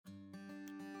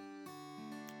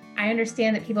I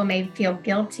understand that people may feel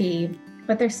guilty,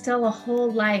 but there's still a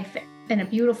whole life and a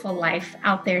beautiful life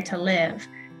out there to live.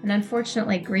 And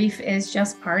unfortunately, grief is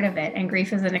just part of it. And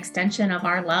grief is an extension of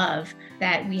our love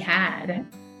that we had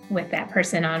with that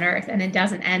person on earth. And it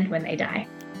doesn't end when they die.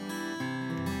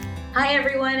 Hi,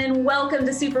 everyone, and welcome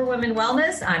to Superwoman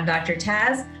Wellness. I'm Dr.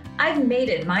 Taz. I've made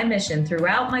it my mission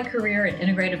throughout my career in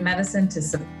integrative medicine to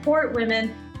support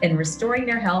women in restoring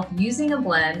their health using a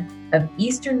blend of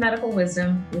Eastern medical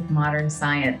wisdom with modern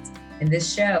science. In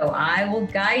this show, I will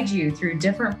guide you through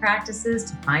different practices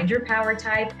to find your power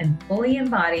type and fully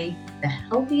embody the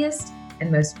healthiest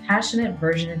and most passionate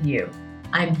version of you.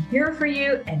 I'm here for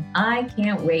you, and I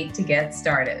can't wait to get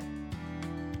started.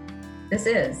 This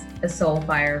is a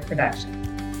Soulfire production.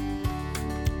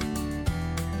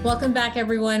 Welcome back,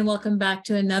 everyone. Welcome back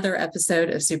to another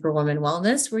episode of Superwoman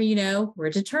Wellness, where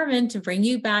we're determined to bring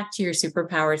you back to your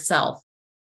superpowered self.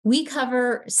 We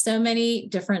cover so many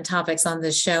different topics on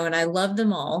this show, and I love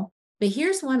them all. But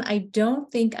here's one I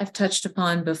don't think I've touched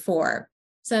upon before.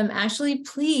 So I'm actually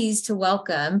pleased to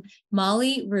welcome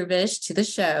Molly Rubesh to the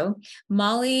show.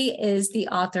 Molly is the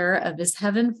author of Is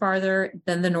Heaven Farther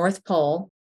Than the North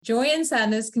Pole? Joy and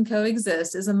sadness can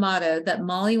coexist is a motto that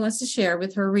Molly wants to share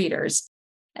with her readers.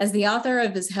 As the author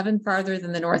of Is Heaven Farther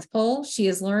Than the North Pole, she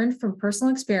has learned from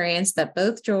personal experience that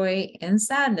both joy and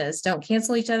sadness don't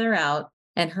cancel each other out.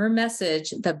 And her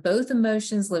message that both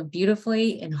emotions live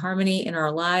beautifully in harmony in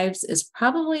our lives is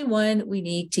probably one we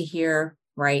need to hear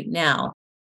right now.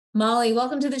 Molly,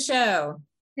 welcome to the show.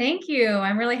 Thank you.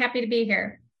 I'm really happy to be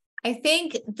here. I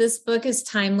think this book is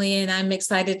timely, and I'm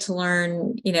excited to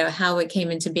learn, how it came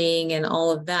into being and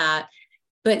all of that.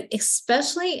 But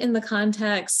especially in the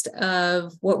context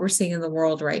of what we're seeing in the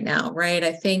world right now, right?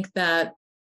 I think that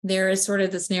there is sort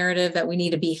of this narrative that we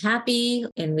need to be happy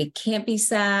and we can't be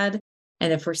sad.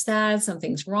 And if we're sad,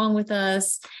 something's wrong with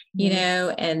us,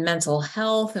 and mental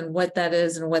health and what that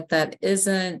is and what that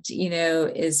isn't,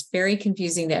 is very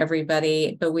confusing to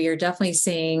everybody. But we are definitely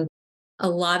seeing a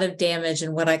lot of damage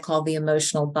in what I call the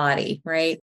emotional body,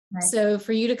 right? So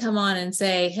for you to come on and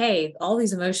say, hey, all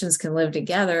these emotions can live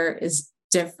together is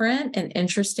different and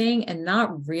interesting and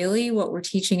not really what we're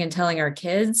teaching and telling our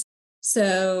kids.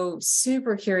 So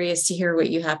super curious to hear what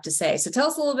you have to say. So tell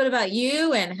us a little bit about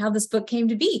you and how this book came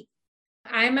to be.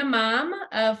 I'm a mom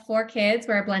of 4 kids.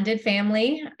 We're a blended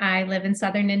family. I live in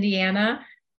Southern Indiana,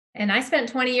 and I spent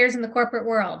 20 years in the corporate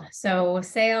world. So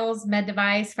sales, med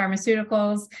device,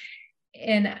 pharmaceuticals.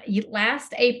 In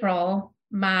last April,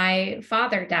 my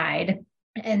father died.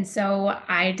 And so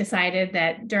I decided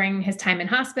that during his time in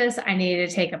hospice, I needed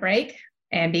to take a break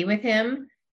and be with him.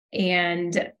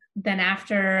 And then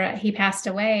after he passed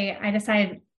away, I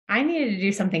decided I needed to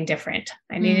do something different.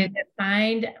 I needed to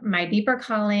find my deeper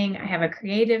calling. I have a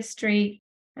creative streak,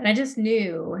 and I just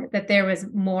knew that there was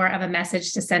more of a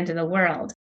message to send to the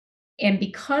world. And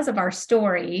because of our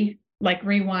story, like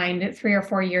rewind 3 or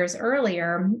 4 years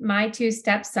earlier, my 2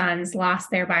 stepsons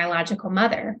lost their biological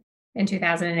mother in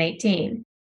 2018.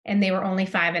 And they were only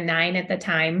 5 and 9 at the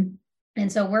time. And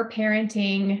so we're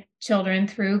parenting children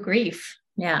through grief.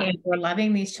 Yeah. And we're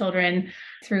loving these children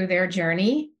through their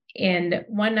journey. And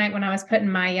one night when I was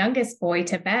putting my youngest boy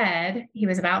to bed, he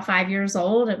was about 5 years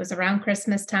old. It was around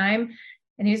Christmas time.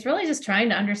 And he was really just trying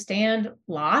to understand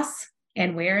loss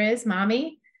and where is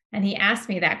mommy? And he asked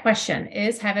me that question,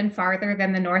 is heaven farther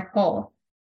than the North Pole?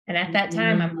 And at that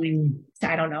time, I'm like,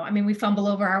 I don't know. I mean, we fumble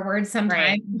over our words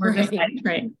sometimes. We're just like,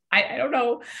 I don't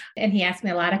know. And he asked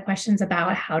me a lot of questions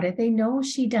about how did they know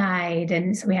she died?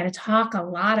 And so we had to talk a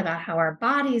lot about how our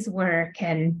bodies work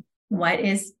and what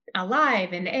is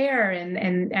alive and air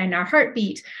and our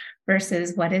heartbeat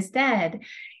versus what is dead.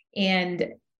 And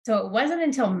so it wasn't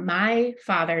until my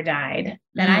father died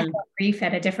that I felt grief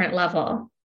at a different level.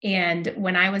 And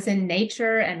when I was in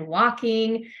nature and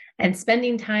walking and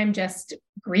spending time just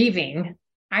grieving,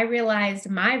 I realized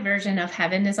my version of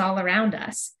heaven is all around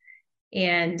us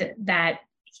and that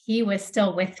he was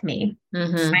still with me. So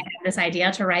I had this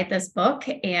idea to write this book,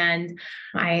 and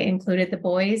I included the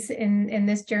boys in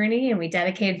this journey, and we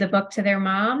dedicated the book to their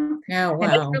mom. Oh, wow.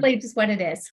 And that's really just what it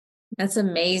is. That's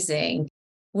amazing.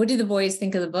 What do the boys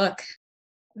think of the book?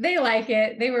 They like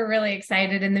it. They were really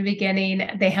excited in the beginning.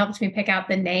 They helped me pick out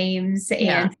the names.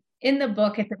 Yeah. And in the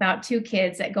book, it's about 2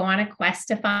 kids that go on a quest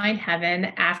to find heaven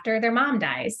after their mom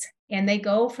dies. And they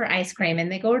go for ice cream and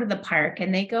they go to the park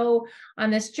and they go on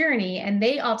this journey. And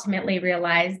they ultimately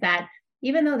realize that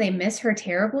even though they miss her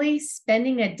terribly,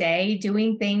 spending a day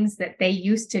doing things that they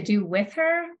used to do with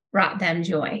her brought them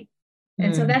joy.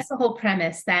 And so that's the whole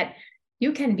premise, that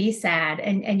you can be sad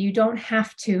and you don't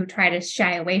have to try to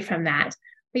shy away from that.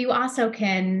 but you also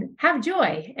can have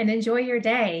joy and enjoy your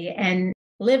day and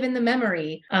live in the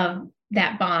memory of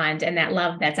that bond and that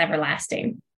love that's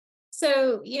everlasting.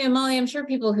 So, Molly, I'm sure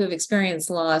people who've experienced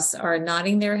loss are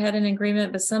nodding their head in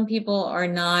agreement, but some people are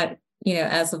not,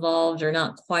 as evolved or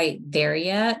not quite there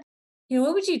yet.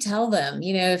 What would you tell them?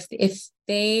 If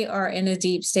they are in a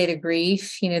deep state of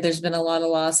grief, there's been a lot of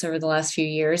loss over the last few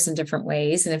years in different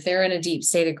ways. And if they're in a deep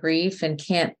state of grief and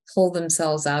can't pull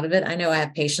themselves out of it, I know I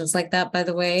have patients like that, by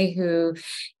the way, who,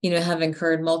 have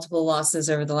incurred multiple losses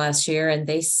over the last year, and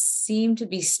they seem to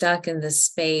be stuck in this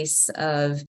space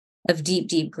of deep,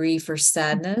 deep grief or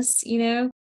sadness,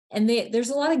 and there's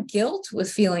a lot of guilt with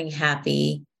feeling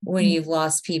happy when you've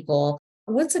lost people.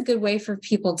 What's a good way for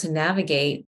people to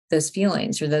navigate those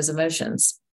feelings or those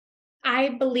emotions? I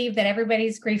believe that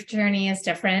everybody's grief journey is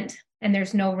different, and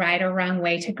there's no right or wrong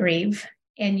way to grieve.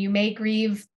 And you may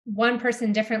grieve one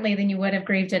person differently than you would have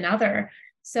grieved another.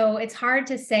 So it's hard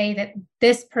to say that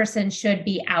this person should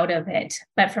be out of it.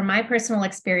 But from my personal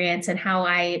experience and how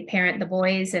I parent the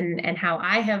boys and how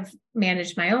I have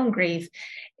managed my own grief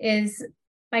is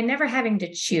by never having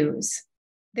to choose.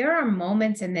 There are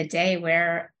moments in the day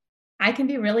where I can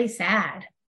be really sad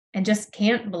and just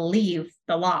can't believe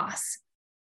the loss.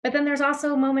 But then there's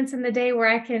also moments in the day where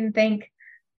I can think,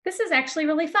 this is actually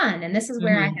really fun. And this is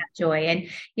where I have joy. And,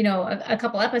 a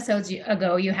couple episodes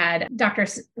ago, you had Dr.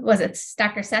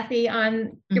 Sethi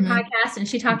on your podcast, and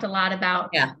she talked a lot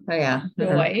about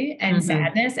joy and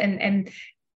sadness and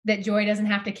that joy doesn't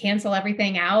have to cancel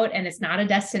everything out and it's not a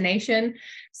destination.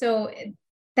 So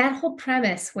that whole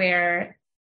premise where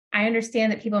I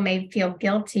understand that people may feel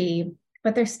guilty,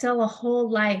 but there's still a whole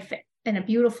life and a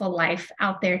beautiful life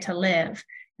out there to live.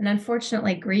 And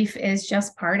unfortunately, grief is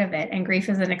just part of it. And grief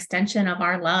is an extension of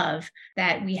our love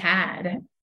that we had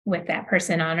with that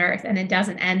person on earth. And it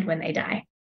doesn't end when they die.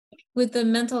 With the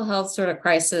mental health sort of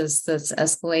crisis that's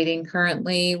escalating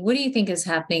currently, what do you think is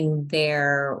happening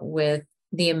there with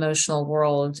the emotional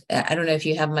world? I don't know if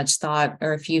you have much thought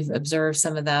or if you've observed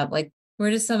some of that. Like, where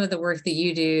does some of the work that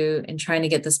you do in trying to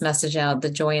get this message out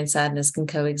that joy and sadness can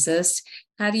coexist?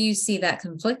 How do you see that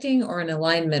conflicting or in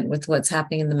alignment with what's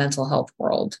happening in the mental health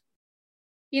world?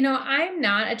 I'm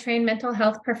not a trained mental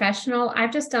health professional.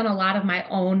 I've just done a lot of my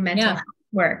own mental health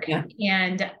work. Yeah.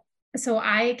 And so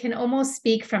I can almost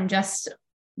speak from just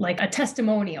like a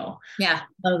testimonial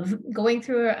of going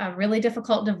through a really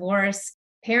difficult divorce,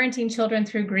 parenting children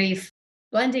through grief,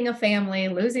 blending a family,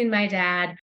 losing my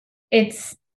dad.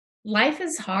 Life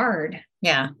is hard.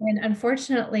 Yeah. And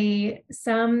unfortunately,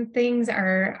 some things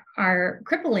are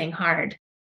crippling hard.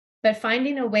 But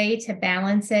finding a way to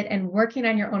balance it and working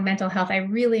on your own mental health, I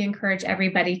really encourage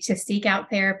everybody to seek out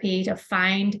therapy, to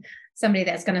find somebody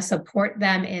that's going to support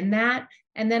them in that,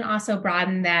 and then also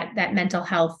broaden that mental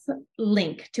health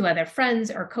link to other friends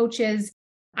or coaches.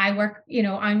 I work,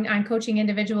 on coaching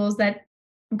individuals that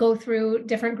go through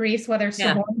different griefs, whether it's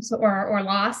divorce or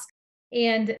loss.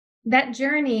 And that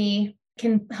journey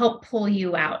can help pull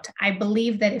you out. I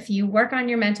believe that if you work on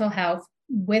your mental health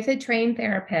with a trained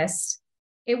therapist,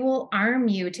 it will arm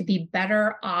you to be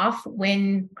better off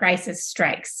when crisis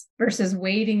strikes versus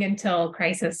waiting until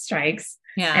crisis strikes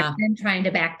and then trying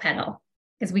to backpedal,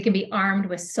 because we can be armed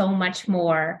with so much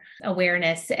more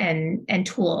awareness and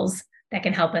tools that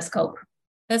can help us cope.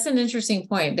 That's an interesting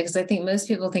point, because I think most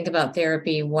people think about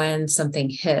therapy when something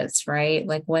hits, right?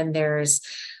 Like when there's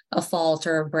a fault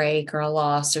or a break or a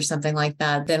loss or something like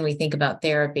that, then we think about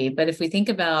therapy. But if we think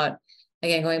about,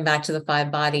 again, going back to the 5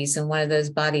 bodies, and one of those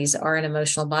bodies are an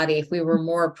emotional body, if we were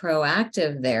more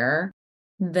proactive there,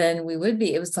 then we would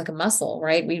be, it was like a muscle,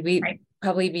 right? We'd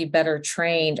probably be better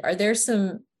trained. Are there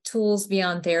some tools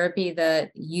beyond therapy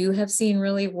that you have seen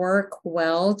really work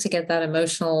well to get that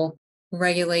emotional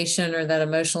regulation or that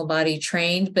emotional body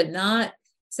trained, but not?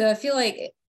 So I feel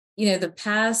like, the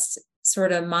past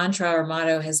sort of mantra or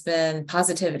motto has been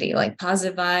positivity, like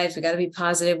positive vibes. We got to be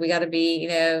positive. We got to be,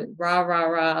 rah, rah,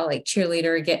 rah, like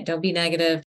cheerleader, don't be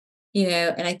negative,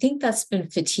 and I think that's been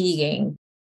fatiguing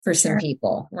for some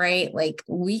people, right? Like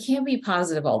we can't be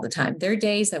positive all the time. There are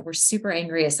days that we're super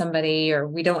angry at somebody or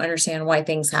we don't understand why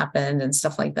things happened and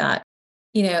stuff like that.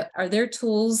 Are there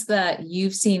tools that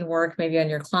you've seen work maybe on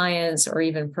your clients or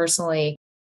even personally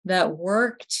that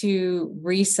work to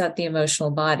reset the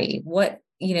emotional body? What,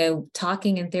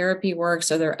 talking in therapy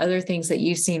works? Are there other things that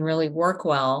you've seen really work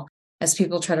well as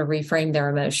people try to reframe their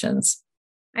emotions?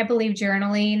 I believe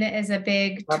journaling is a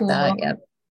big tool.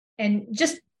 And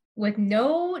just with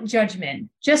no judgment,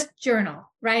 just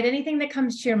journal, right? Anything that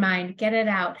comes to your mind, get it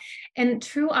out. And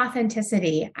true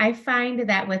authenticity. I find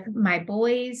that with my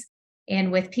boys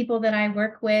and with people that I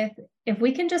work with, if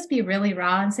we can just be really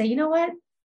raw and say, you know what?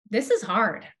 this is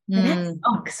hard. And that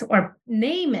sucks, or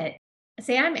name it.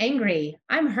 Say, I'm angry,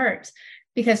 I'm hurt,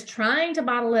 because trying to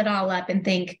bottle it all up and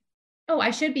think, oh,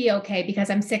 I should be okay because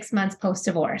I'm 6 months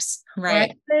post-divorce.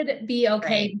 Right. Or I should be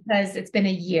okay because it's been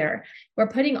a year. We're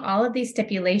putting all of these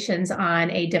stipulations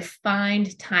on a defined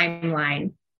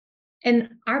timeline. And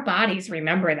our bodies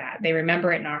remember that. They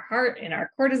remember it in our heart, in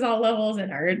our cortisol levels,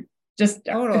 in our just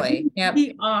totally. Yep.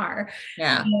 We are.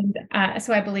 Yeah. And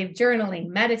so I believe journaling,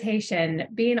 meditation,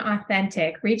 being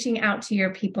authentic, reaching out to your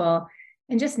people,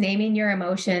 and just naming your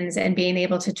emotions and being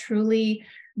able to truly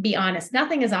be honest.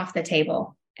 Nothing is off the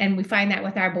table. And we find that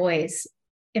with our boys.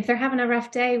 If they're having a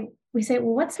rough day, we say,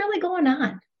 well, what's really going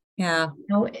on? Yeah.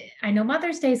 I know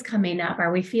Mother's Day is coming up.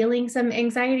 Are we feeling some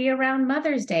anxiety around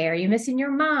Mother's Day? Are you missing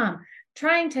your mom?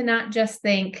 Trying to not just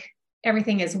think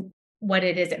everything is what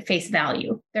it is at face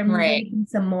value. They're moving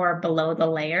some more below the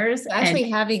layers.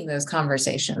 Actually having those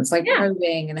conversations, like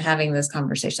probing and having those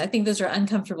conversations. I think those are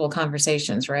uncomfortable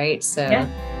conversations, right? So.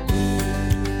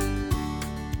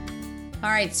 All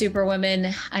right,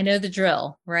 Superwomen, I know the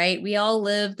drill, right? We all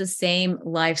live the same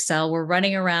lifestyle. We're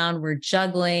running around, we're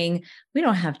juggling. We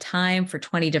don't have time for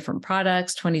 20 different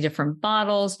products, 20 different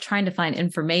bottles, trying to find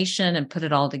information and put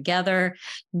it all together.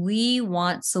 We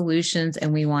want solutions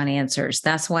and we want answers.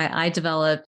 That's why I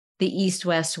developed the East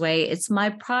West Way. It's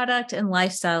my product and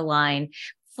lifestyle line,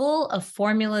 full of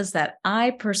formulas that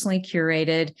I personally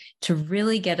curated to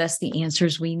really get us the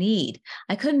answers we need.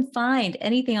 I couldn't find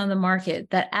anything on the market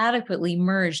that adequately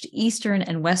merged Eastern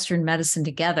and Western medicine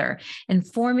together and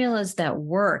formulas that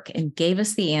work and gave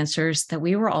us the answers that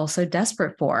we were all so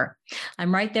desperate for.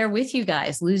 I'm right there with you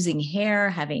guys, losing hair,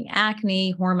 having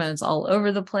acne, hormones all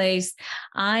over the place.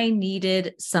 I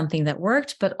needed something that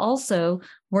worked, but also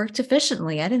worked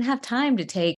efficiently. I didn't have time to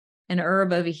take an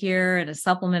herb over here and a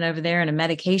supplement over there and a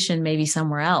medication maybe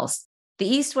somewhere else. The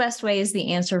East West Way is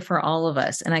the answer for all of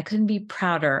us, and I couldn't be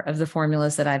prouder of the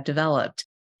formulas that I've developed.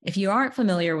 If you aren't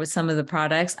familiar with some of the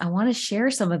products, I want to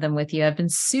share some of them with you. I've been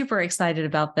super excited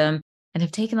about them and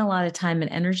have taken a lot of time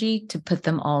and energy to put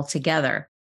them all together.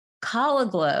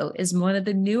 Collaglow is one of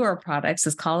the newer products.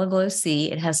 It's Collaglow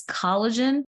C. It has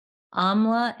collagen,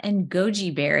 amla, and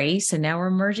goji berry. So now we're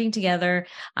merging together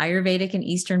Ayurvedic and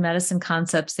Eastern medicine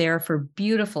concepts there for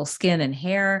beautiful skin and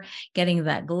hair, getting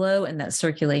that glow and that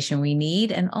circulation we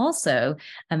need, and also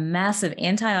a massive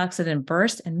antioxidant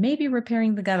burst and maybe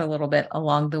repairing the gut a little bit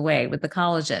along the way with the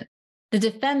collagen. The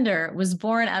Defender was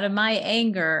born out of my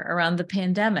anger around the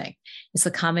pandemic. It's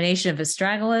a combination of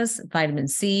astragalus, vitamin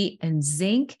C, and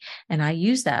zinc, and I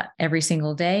use that every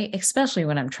single day, especially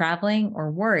when I'm traveling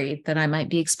or worried that I might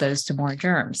be exposed to more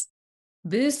germs.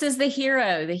 Boost is the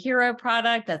hero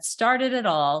product that started it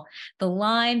all. The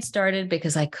line started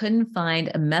because I couldn't find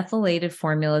a methylated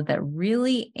formula that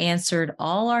really answered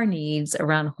all our needs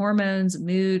around hormones,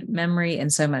 mood, memory,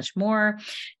 and so much more.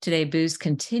 Today, Boost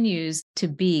continues to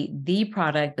be the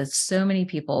product that so many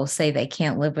people say they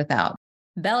can't live without.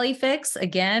 Belly Fix,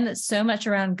 again, so much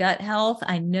around gut health.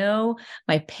 I know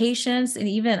my patients and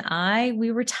even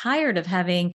we were tired of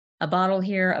having a bottle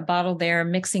here, a bottle there,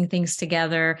 mixing things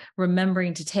together,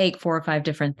 remembering to take 4 or 5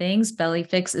 different things. Belly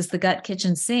Fix is the gut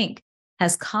kitchen sink,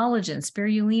 has collagen,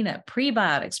 spirulina,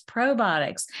 prebiotics,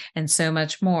 probiotics, and so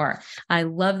much more. I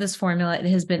love this formula. It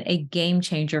has been a game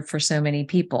changer for so many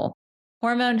people.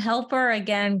 Hormone Helper,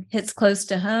 again, hits close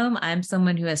to home. I'm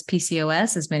someone who has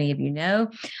PCOS, as many of you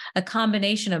know. A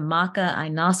combination of maca,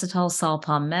 inositol, saw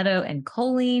palmetto, and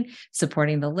choline,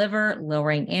 supporting the liver,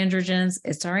 lowering androgens.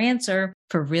 It's our answer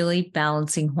for really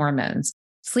balancing hormones.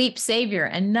 Sleep Savior,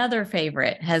 another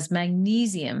favorite, has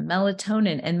magnesium,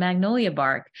 melatonin, and magnolia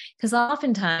bark, because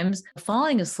oftentimes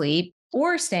falling asleep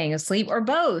or staying asleep or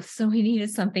both. So we needed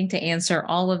something to answer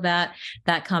all of that.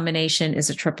 That combination is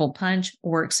a triple punch,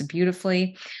 works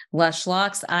beautifully. Lush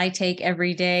Locks, I take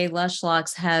every day. Lush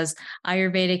Locks has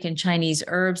Ayurvedic and Chinese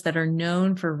herbs that are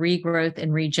known for regrowth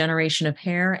and regeneration of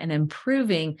hair and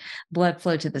improving blood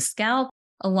flow to the scalp,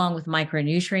 along with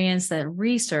micronutrients that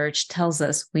research tells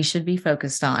us we should be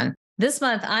focused on. This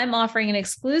month, I'm offering an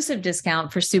exclusive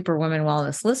discount for Superwoman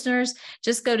Wellness listeners.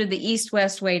 Just go to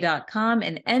theeastwestway.com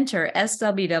and enter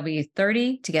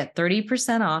SWW30 to get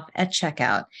 30% off at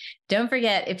checkout. Don't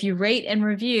forget, if you rate and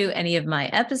review any of my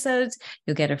episodes,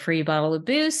 you'll get a free bottle of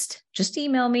Boost. Just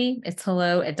email me. It's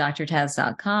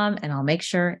hello@drtaz.com, and I'll make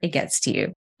sure it gets to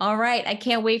you. All right. I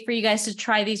can't wait for you guys to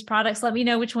try these products. Let me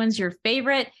know which one's your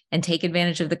favorite and take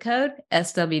advantage of the code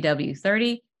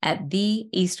SWW30 at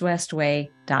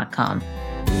theeastwestway.com.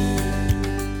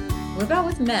 What about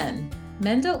with men?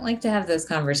 Men don't like to have those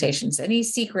conversations. Any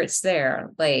secrets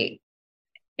there? Like,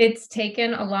 It's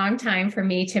taken a long time for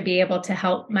me to be able to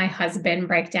help my husband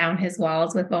break down his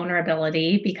walls with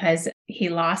vulnerability because he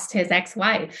lost his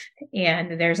ex-wife,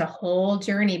 and there's a whole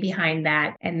journey behind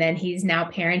that. And then he's now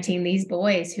parenting these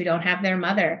boys who don't have their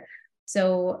mother.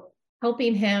 So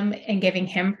helping him and giving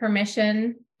him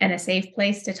permission and a safe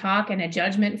place to talk and a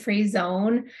judgment-free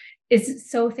zone is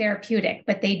so therapeutic,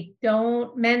 but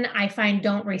men I find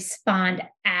don't respond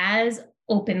as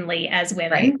openly as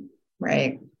women.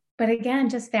 Right. But again,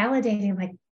 just validating,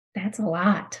 like, that's a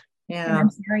lot. Yeah. And I'm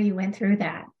sorry you went through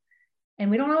that.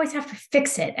 And we don't always have to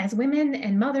fix it. As women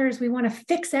and mothers, we want to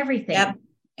fix everything.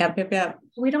 Yep.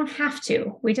 We don't have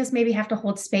to. We just maybe have to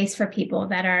hold space for people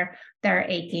that are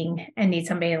aching and need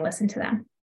somebody to listen to them.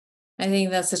 I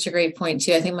think that's such a great point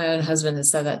too. I think my own husband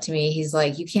has said that to me. He's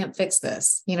like, you can't fix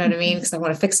this. You know what I mean? Because I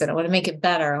want to fix it. I want to make it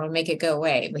better. I want to make it go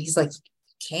away. But he's like,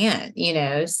 you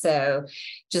can't, so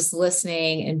just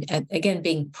listening and again,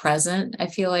 being present, I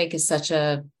feel like is such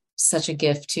a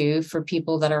gift too, for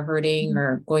people that are hurting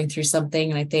or going through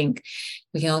something. And I think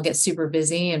we can all get super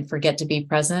busy and forget to be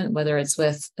present, whether it's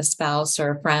with a spouse or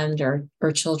a friend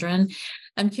or children.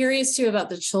 I'm curious too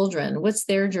about the children. What's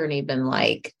their journey been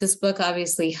like? This book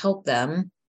obviously helped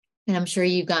them. And I'm sure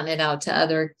you've gotten it out to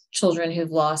other children who've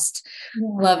lost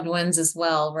loved ones as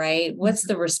well, right? What's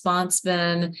the response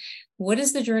been? What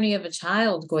is the journey of a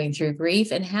child going through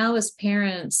grief? And how, as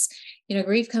parents,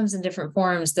 grief comes in different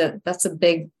forms. That's a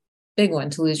big one,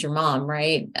 to lose your mom,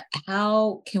 right?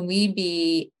 How can we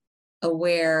be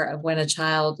aware of when a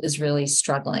child is really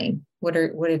struggling? What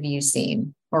have you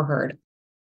seen or heard?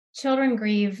 Children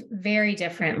grieve very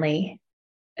differently.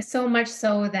 So much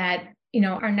so that,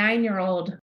 our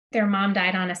 9-year-old, their mom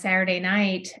died on a Saturday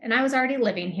night, and I was already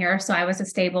living here. So I was a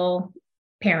stable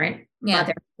parent,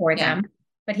 mother for them.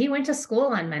 But he went to school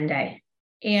on Monday,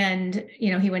 and,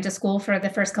 he went to school for the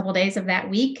first couple of days of that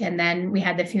week. And then we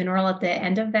had the funeral at the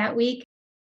end of that week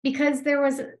because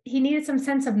he needed some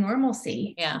sense of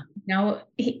normalcy. Yeah.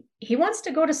 He wants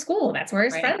to go to school. That's where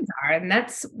his friends are. And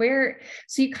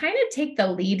so you kind of take the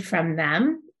lead from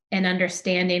them and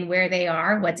understanding where they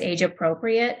are, what's age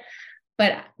appropriate.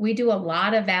 But we do a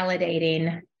lot of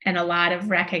validating and a lot of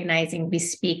recognizing. We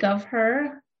speak of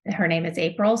her. Her name is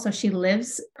April. So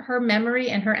her memory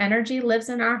and her energy lives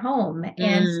in our home.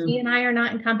 And she and I are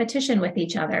not in competition with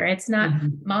each other. It's not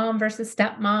mom versus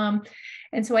stepmom.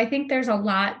 And so I think there's a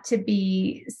lot to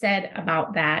be said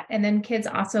about that. And then kids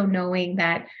also knowing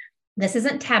that this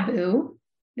isn't taboo.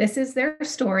 This is their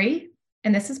story,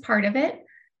 and this is part of it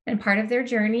and part of their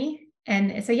journey.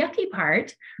 And it's a yucky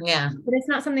part. Yeah. But it's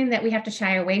not something that we have to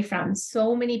shy away from.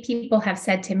 So many people have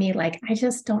said to me, like, I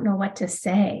just don't know what to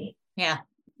say. Yeah.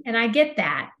 And I get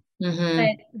that.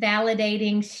 But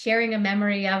validating, sharing a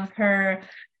memory of her,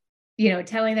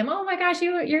 telling them, oh my gosh,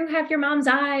 you have your mom's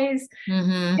eyes.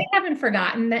 They haven't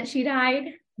forgotten that she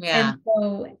died. Yeah. And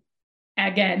so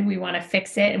again, we want to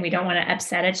fix it and we don't want to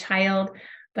upset a child.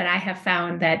 But I have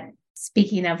found that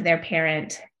speaking of their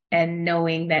parent and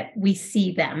knowing that we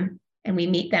see them and we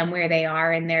meet them where they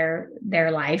are in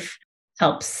their life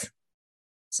helps.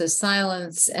 So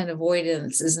silence and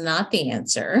avoidance is not the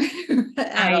answer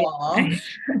at all. I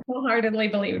wholeheartedly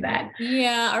believe that.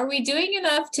 Yeah. Are we doing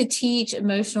enough to teach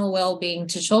emotional well-being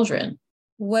to children?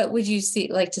 What would you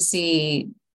like to see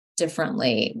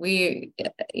differently?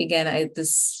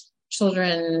 This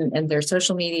children and their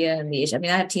social media and I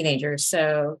have teenagers,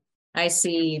 so I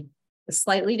see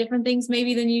slightly different things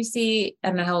maybe than you see. I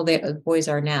don't know how old the boys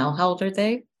are now. How old are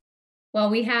they? Well,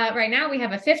 right now we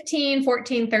have a 15,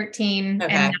 14, 13,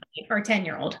 and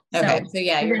 10-year-old. Okay. So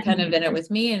you're kind of in it with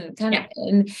me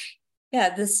and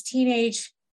this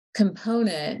teenage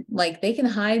component, like they can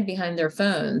hide behind their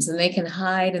phones and they can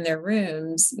hide in their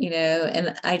rooms,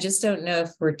 and I just don't know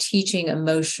if we're teaching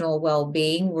emotional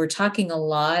well-being. We're talking a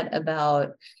lot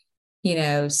about,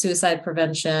 suicide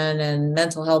prevention and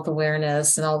mental health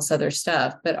awareness and all this other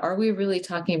stuff, but are we really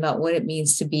talking about what it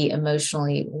means to be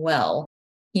emotionally well?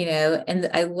 And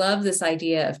I love this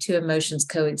idea of two emotions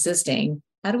coexisting.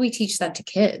 How do we teach that to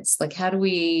kids? Like, how do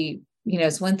we,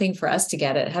 it's one thing for us to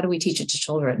get it. How do we teach it to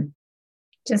children?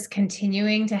 Just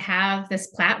continuing to have this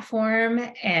platform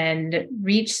and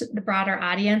reach the broader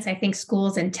audience. I think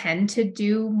schools intend to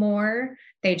do more.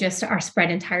 They just are spread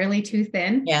entirely too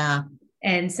thin. Yeah.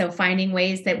 And so finding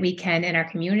ways that we can in our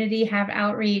community have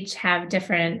outreach, have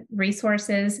different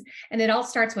resources, and it all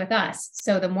starts with us.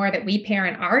 So the more that we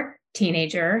parent our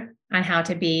teenager on how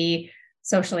to be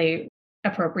socially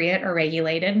appropriate or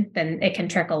regulated, then it can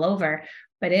trickle over.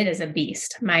 But it is a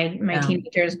beast. My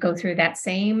teenagers go through that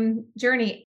same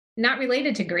journey. not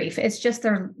related to grief. It's just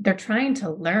they're trying to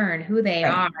learn who they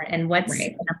Right. are and what's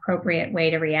Right. an appropriate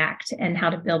way to react and how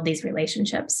to build these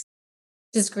relationships.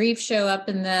 Does grief show up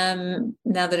in them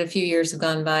now that a few years have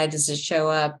gone by? Does it show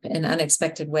up in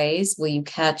unexpected ways? Will you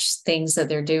catch things that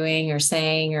they're doing or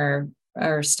saying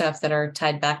or stuff that are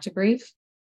tied back to grief?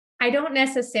 I don't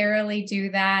necessarily do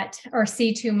that or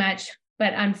see too much,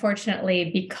 but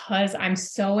unfortunately, because I'm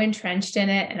so entrenched in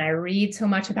it and I read so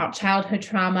much about childhood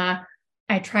trauma,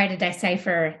 I try to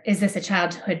decipher, is this a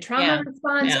childhood trauma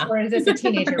response or is this a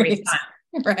teenager response?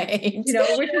 Right.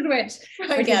 Which is which.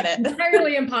 I get it.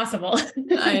 Entirely impossible.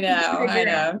 I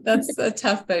know. That's a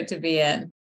tough boat to be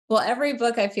in. Well, every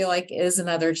book I feel like is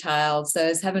another child. So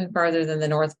is Heaven Farther Than the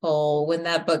North Pole? When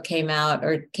that book came out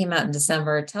in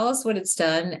December, tell us what it's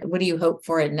done. What do you hope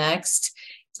for it next?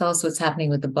 Tell us what's happening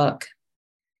with the book.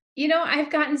 I've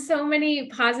gotten so many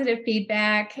positive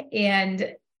feedback,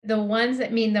 and the ones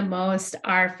that mean the most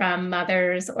are from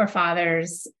mothers or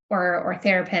fathers or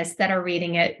therapists that are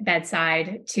reading it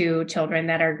bedside to children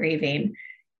that are grieving.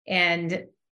 And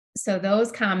so those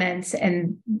comments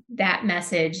and that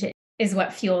message is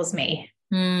what fuels me.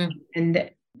 And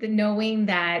the knowing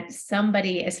that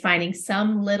somebody is finding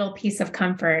some little piece of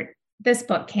comfort. This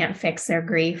book can't fix their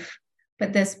grief,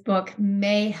 but this book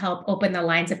may help open the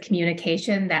lines of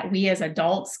communication that we as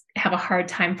adults have a hard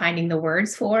time finding the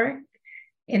words for.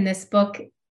 In this book,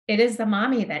 it is the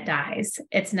mommy that dies.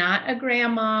 It's not a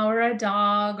grandma or a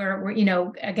dog or,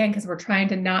 again, because we're trying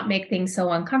to not make things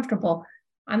so uncomfortable.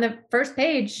 On the first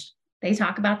page, they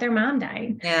talk about their mom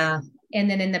dying. Yeah. And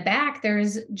then in the back,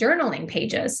 there's journaling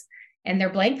pages, and they're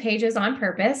blank pages on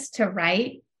purpose to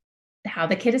write how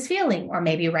the kid is feeling, or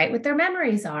maybe write what their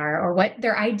memories are, or what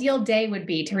their ideal day would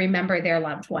be to remember their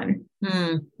loved one.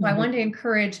 So I want to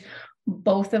encourage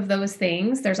both of those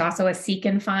things. There's also a seek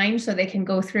and find, so they can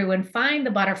go through and find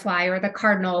the butterfly or the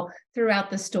cardinal throughout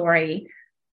the story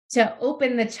to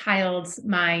open the child's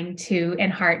mind to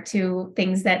and heart to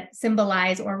things that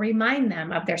symbolize or remind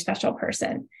them of their special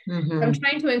person. I'm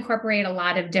trying to incorporate a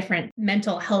lot of different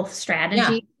mental health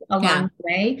strategies along the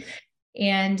way.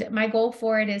 And my goal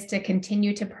for it is to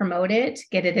continue to promote it,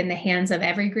 get it in the hands of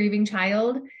every grieving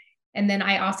child. And then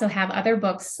I also have other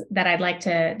books that I'd like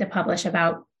to publish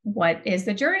about what is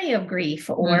the journey of grief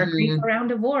or grief around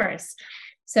divorce.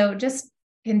 So just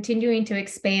continuing to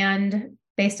expand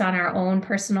based on our own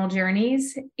personal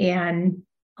journeys and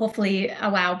hopefully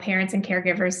allow parents and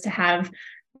caregivers to have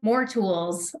more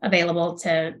tools available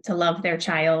to love their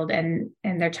child and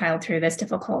their child through this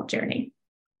difficult journey.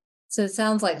 So it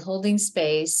sounds like holding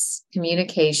space,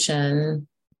 communication,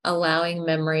 allowing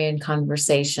memory and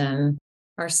conversation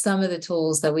are some of the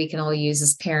tools that we can all use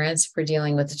as parents for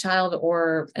dealing with a child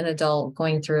or an adult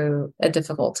going through a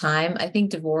difficult time. I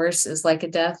think divorce is like a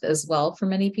death as well for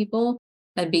many people.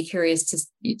 I'd be curious to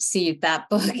see that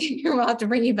book. We'll have to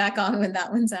bring you back on when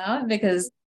that one's out, because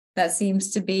that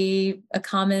seems to be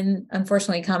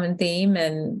unfortunately common theme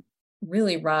and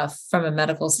really rough from a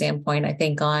medical standpoint, I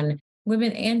think, on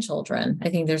women and children. I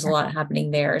think there's a lot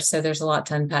happening there. So there's a lot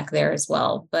to unpack there as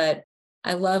well. But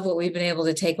I love what we've been able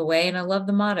to take away. And I love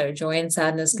the motto, joy and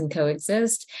sadness can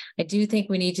coexist. I do think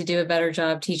we need to do a better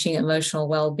job teaching emotional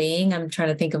well-being. I'm trying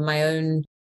to think of my own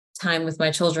time with my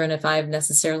children, if I've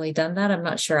necessarily done that. I'm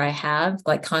not sure I have,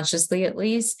 like consciously at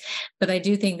least, but I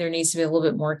do think there needs to be a little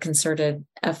bit more concerted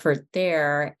effort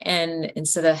there. And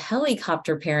instead of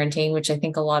helicopter parenting, which I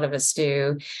think a lot of us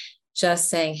do, just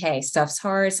saying, hey, stuff's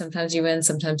hard. Sometimes you win,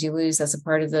 sometimes you lose. That's a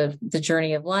part of the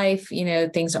journey of life.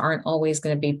 Things aren't always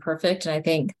going to be perfect. And I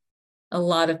think a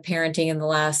lot of parenting in the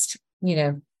last,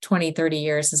 20, 30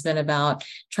 years has been about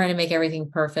trying to make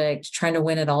everything perfect, trying to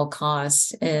win at all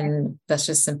costs. And that's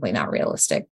just simply not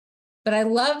realistic. But I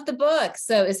love the book.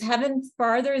 So is Heaven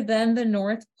Farther Than the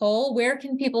North Pole? Where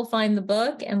can people find the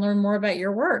book and learn more about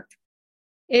your work?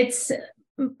 It's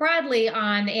broadly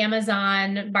on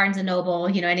Amazon, Barnes and Noble,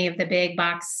 any of the big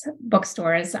box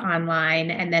bookstores online.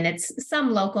 And then it's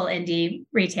some local indie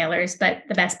retailers, but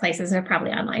the best places are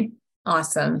probably online.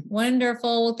 Awesome.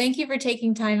 Wonderful. Well, thank you for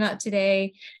taking time out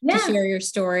today to share your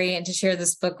story and to share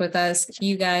this book with us. If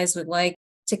you guys would like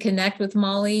to connect with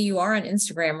Molly, you are on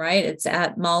Instagram, right? It's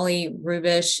at Molly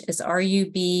Rubesh. It's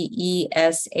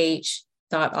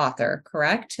RUBESH.author,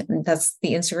 correct? And that's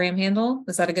the Instagram handle.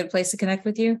 Is that a good place to connect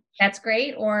with you? That's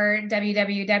great. Or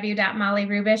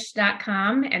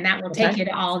www.mollyrubesh.com. And that will take you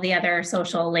to all the other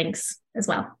social links as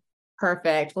well.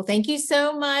 Perfect. Well, thank you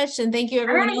so much. And thank you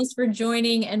everyone else for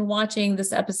joining and watching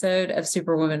this episode of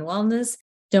Superwoman Wellness.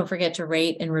 Don't forget to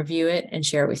rate and review it and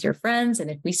share it with your friends. And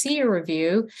if we see your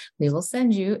review, we will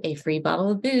send you a free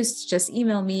bottle of Boost. Just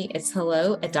email me. It's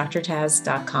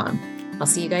hello@drtaz.com. I'll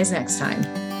see you guys next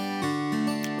time.